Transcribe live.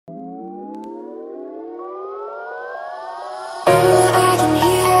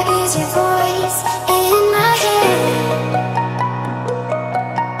is your voice in my head,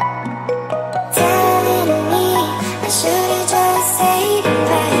 telling me I should've just stayed in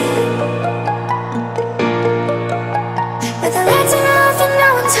bed. But the lights are off and no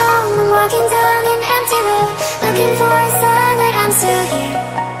one's home. I'm walking down an empty road, looking for a sign that I'm still here.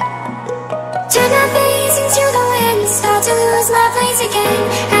 Turn the bass into the wind, start to lose my place again.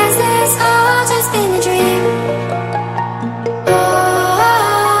 Has this all just been a dream?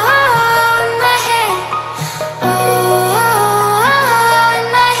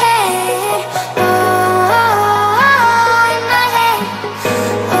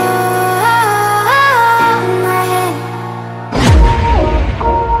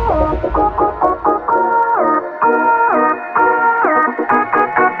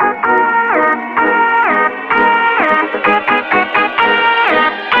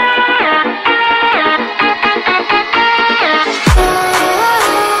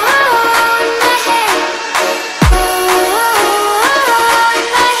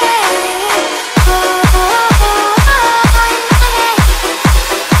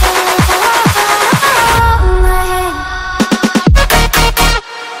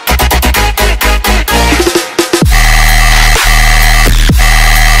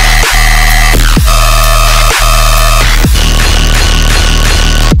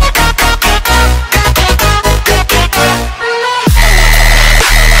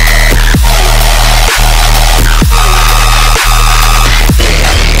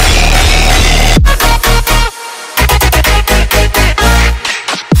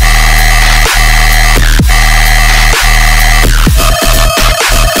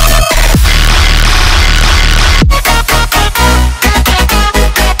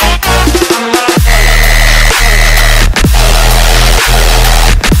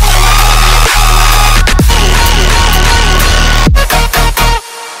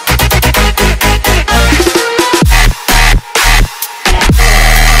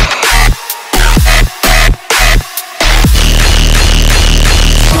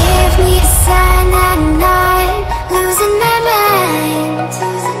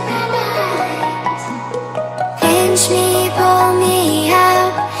 Pull me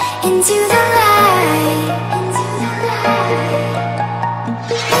up into the light,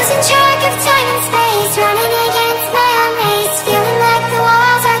 losing track of time and space, running against my own race, feeling like the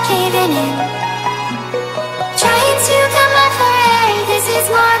walls are caving in, trying to come up for air. This is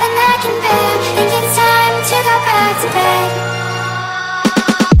more than I can bear. Think it's time to go back to bed.